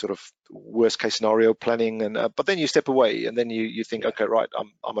looking at sort of worst case scenario planning, and but then you step away and then you think, okay, right,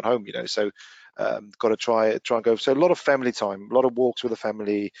 I'm at home, so got to try and go. So a lot of family time, a lot of walks with the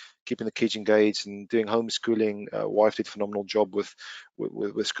family, keeping the kids engaged and doing homeschooling. Wife did a phenomenal job with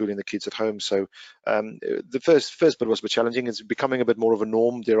schooling the kids at home. So the first bit was a bit challenging. It's becoming a bit more of a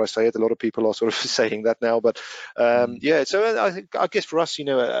norm, dare I say it. A lot of people are sort of saying that now, but yeah. So I guess for us,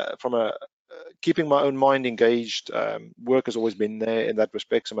 from a keeping my own mind engaged, work has always been there in that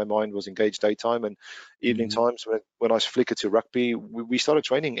respect. So my mind was engaged daytime and evening Mhm. times. When I flickered to rugby, we started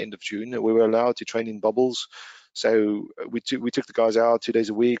training end of June. We were allowed to train in bubbles. So we took the guys out 2 days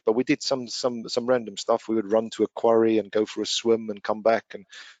a week, but we did some random stuff. We would run to a quarry and go for a swim and come back, and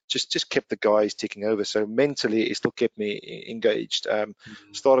just kept the guys ticking over. So mentally, it still kept me engaged. Mhm.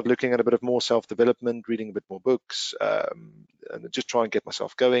 Started looking at a bit of more self-development, reading a bit more books, and just try and get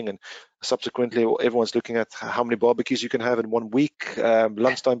myself going. And subsequently, everyone's looking at how many barbecues you can have in 1 week.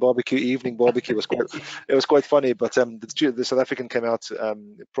 Lunchtime barbecue, evening barbecue was quite funny. But the South African came out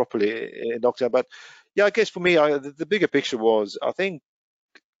properly in lockdown. But yeah, I guess for me, the bigger picture was, I think,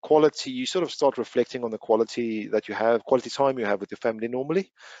 quality. You sort of start reflecting on the quality time you have with your family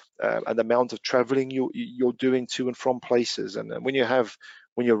normally, and the amount of traveling you're doing to and from places. And when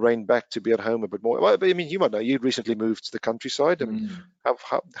you're reined back to be at home a bit more. Well, I mean, you might know, you recently moved to the countryside. And Mm.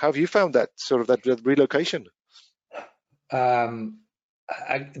 how have you found that sort of that relocation? Um,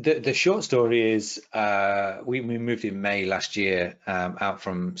 the short story is we moved in May last year, out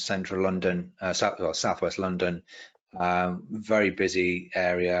from central London, southwest London, very busy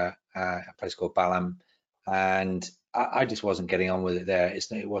area, a place called Balham, and I just wasn't getting on with it there.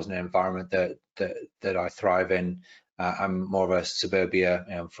 It wasn't an environment that I thrive in. I'm more of a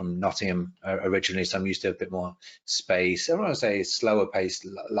suburbia, from Nottingham originally, so I'm used to a bit more space. I don't want to say slower paced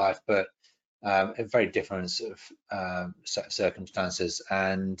life, but a very different sort of set of circumstances.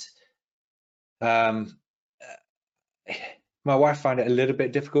 And um, my wife found it a little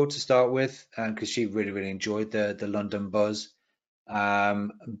bit difficult to start with, because she really enjoyed the London buzz.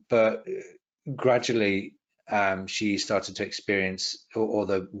 Um, but gradually, she started to experience all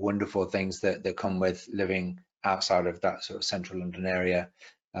the wonderful things that come with living outside of that sort of central London area.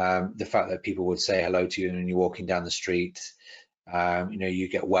 The fact that people would say hello to you when you're walking down the street. You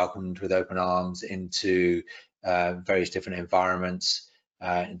get welcomed with open arms into various different environments.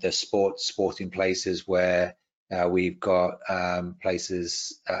 The sporting places where we've got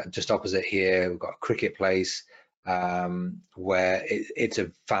places just opposite here. We've got a cricket place, where it's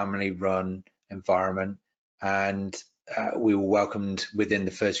a family-run environment, and we were welcomed within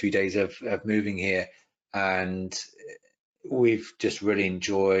the first few days of moving here, and we've just really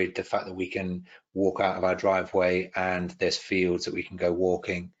enjoyed the fact that we can walk out of our driveway and there's fields that we can go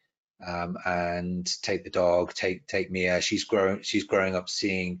walking, and take the dog, take Mia. She's growing up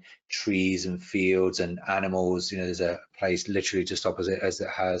seeing trees and fields and animals. There's a place literally just opposite us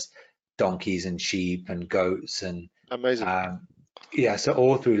that has donkeys and sheep and goats, and Amazing. um, yeah, so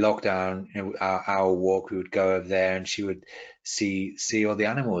all through lockdown, our walk, we would go over there, and she would see all the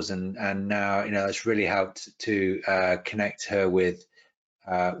animals, and now, it's really helped to connect her with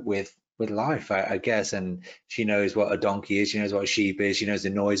life, I guess. And she knows what a donkey is, she knows what a sheep is, she knows the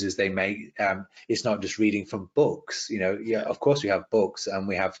noises they make. It's not just reading from books. Yeah, of course we have books and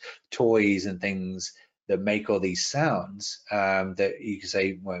we have toys and things that make all these sounds, that you can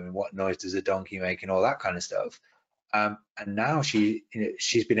say, well, what noise does a donkey make, and all that kind of stuff. And now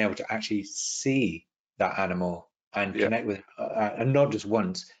she's been able to actually see that animal and Yeah. connect with it, and not just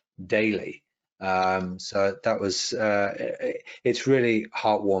once, daily. So that was it's really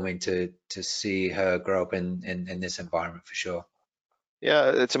heartwarming to see her grow up in this environment, for sure.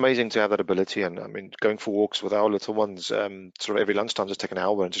 Yeah, it's amazing to have that ability. And I mean, going for walks with our little ones, sort of every lunchtime, just take an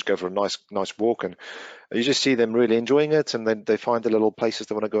hour and just go for a nice walk. And you just see them really enjoying it. And then they find the little places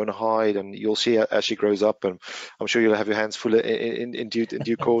they want to go and hide. And you'll see as she grows up. And I'm sure you'll have your hands full in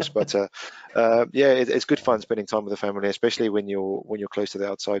due course. But yeah, it's good fun spending time with the family, especially when you're close to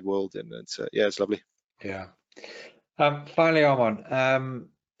the outside world. And it's lovely. Yeah. Finally, Armand,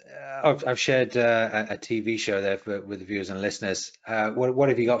 I've shared a TV show there with the viewers and listeners. What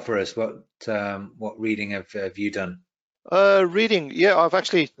have you got for us? What reading have you done? Reading, yeah, I'll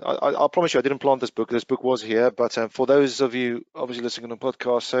promise you, I didn't plant this book. This book was here, but for those of you obviously listening on the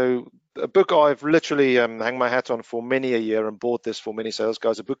podcast, so a book I've literally hang my hat on for many a year and bought this for many sales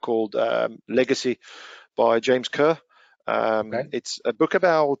guys. A book called Legacy by James Kerr. Okay. It's a book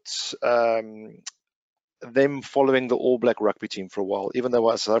about them following the All Black rugby team for a while. Even though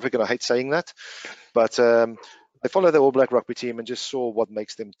as South African, I hate saying that, but I follow the All Black rugby team and just saw what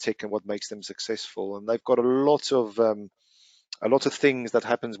makes them tick and what makes them successful. And they've got a lot of a lot of things that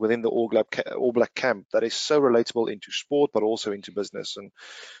happens within the All Black camp that is so relatable into sport, but also into business. And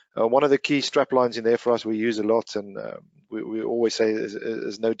one of the key strap lines in there for us we use a lot, and we always say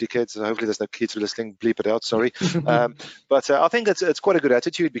there's no dickheads. So hopefully there's no kids listening. Bleep it out, sorry. But I think it's quite a good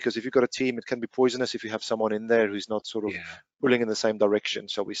attitude, because if you've got a team, it can be poisonous if you have someone in there who's not sort of pulling in the same direction,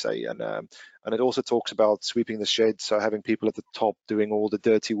 shall we say. And it also talks about sweeping the shed, so having people at the top doing all the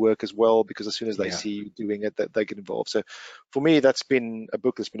dirty work as well, because as soon as they see you doing it, they get involved. So for me, that's been a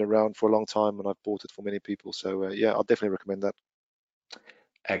book that's been around for a long time, and I've bought it for many people. So yeah, I'll definitely recommend that.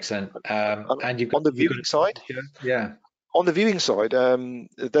 Excellent. And you've got, on the viewing side, yeah. On the viewing side,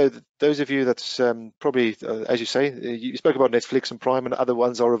 those of you that's probably, as you say, you spoke about Netflix and Prime, and other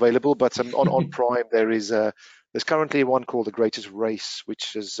ones are available. But on Prime, there's currently one called The Greatest Race,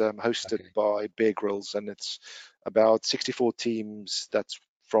 which is hosted by Bear Grylls, and it's about 64 teams that's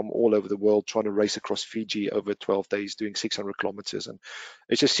from all over the world trying to race across Fiji over 12 days, doing 600 kilometers. And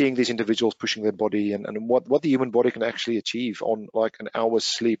it's just seeing these individuals pushing their body and what the human body can actually achieve on like an hour's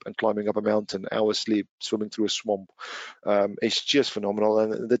sleep and climbing up a mountain, hour's sleep, swimming through a swamp. It's just phenomenal.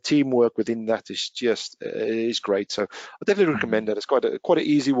 And the teamwork within that is great. So I definitely recommend that. It's quite an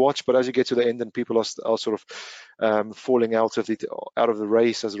easy watch, but as you get to the end and people are sort of falling out of the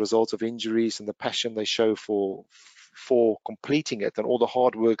race as a result of injuries, and the passion they show for completing it and all the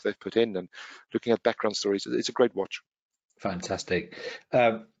hard work they've put in, and looking at background stories, it's a great watch. Fantastic.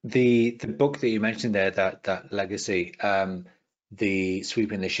 The book that you mentioned there, that legacy, the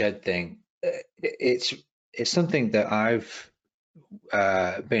sweeping the shed thing, it's something that I've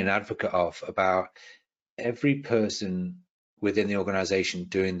been an advocate of, about every person within the organization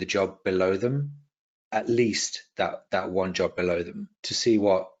doing the job below them, at least that one job below them, to see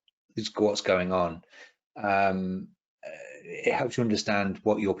what's going on. It helps you understand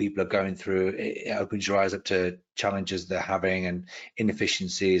what your people are going through. It opens your eyes up to challenges they're having and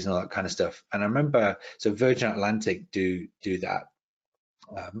inefficiencies and all that kind of stuff. And I remember, so Virgin Atlantic do that.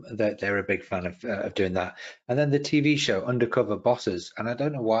 They're a big fan of doing that. And then the TV show Undercover Bosses, and I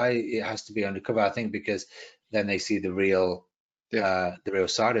don't know why it has to be undercover. I think because then they see the real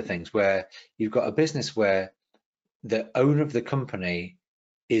side of things, where you've got a business where the owner of the company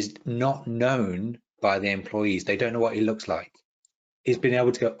is not known by the employees. They don't know what he looks like. He's been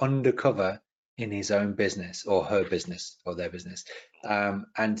able to go undercover in his own business or her business or their business,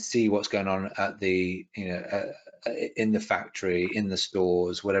 and see what's going on at the, in the factory, in the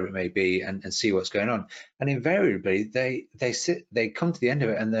stores, whatever it may be, and see what's going on. And invariably they come to the end of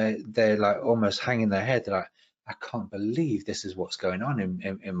it, and they're like almost hanging their head. They're like, I can't believe this is what's going on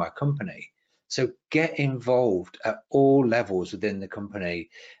in my company. So get involved at all levels within the company.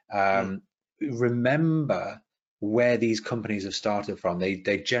 Remember where these companies have started from.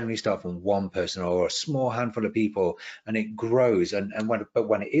 They generally start from one person or a small handful of people, and it grows. But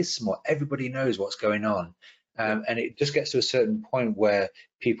when it is small, everybody knows what's going on. And it just gets to a certain point where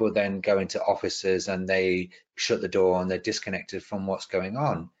people then go into offices and they shut the door and they're disconnected from what's going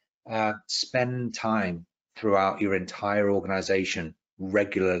on. Spend time throughout your entire organization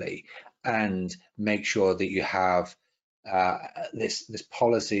regularly, and make sure that you have this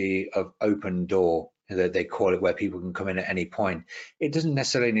policy of open door, that they call it, where people can come in at any point. It doesn't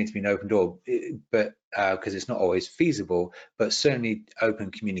necessarily need to be an open door, but because it's not always feasible, but certainly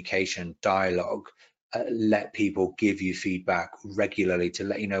open communication, dialogue. Let people give you feedback regularly to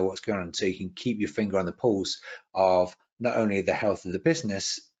let you know what's going on, so you can keep your finger on the pulse of not only the health of the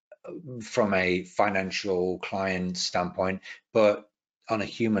business from a financial client standpoint, but on a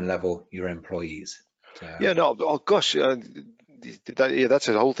human level, your employees. So. Yeah, no, oh gosh, that's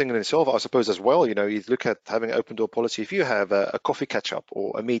a whole thing in itself, I suppose, as well. You look at having an open door policy. If you have a coffee catch up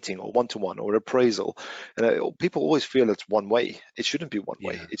or a meeting or one-to-one or appraisal, people always feel it's one way. It shouldn't be one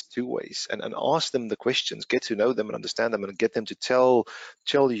way. It's two ways. And ask them the questions, get to know them and understand them, and get them to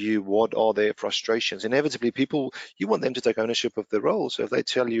tell you what are their frustrations. Inevitably, you want them to take ownership of the role. So if they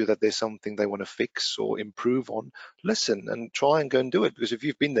tell you that there's something they want to fix or improve on, listen and try and go and do it. Because if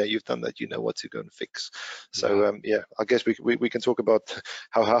you've been there, you've done that, you know what to go and fix. So I guess we can talk about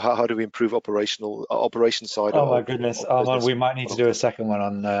how do we improve operation side. Oh my goodness, Armand, we might need to do a second one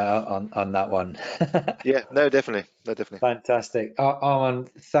on that one. Yeah, no, definitely. Fantastic.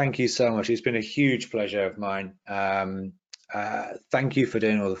 Armand, thank you so much. It's been a huge pleasure of mine. Thank you for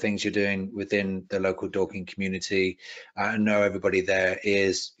doing all the things you're doing within the local Dorking community. I know everybody there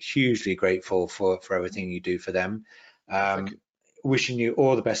is hugely grateful for everything you do for them. Thank you. Wishing you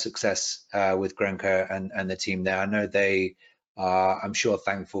all the best success with Grenke and the team there. I know they are, I'm sure,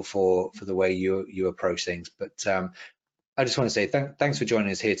 thankful for the way you approach things. But I just want to say thanks for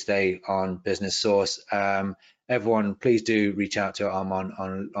joining us here today on Business Source. everyone, please do reach out to Armand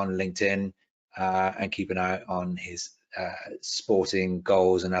on LinkedIn and keep an eye on his sporting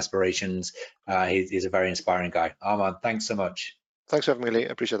goals and aspirations. He's a very inspiring guy. Armand, thanks so much. Thanks for having me, Lee.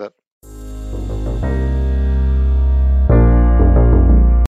 I appreciate that.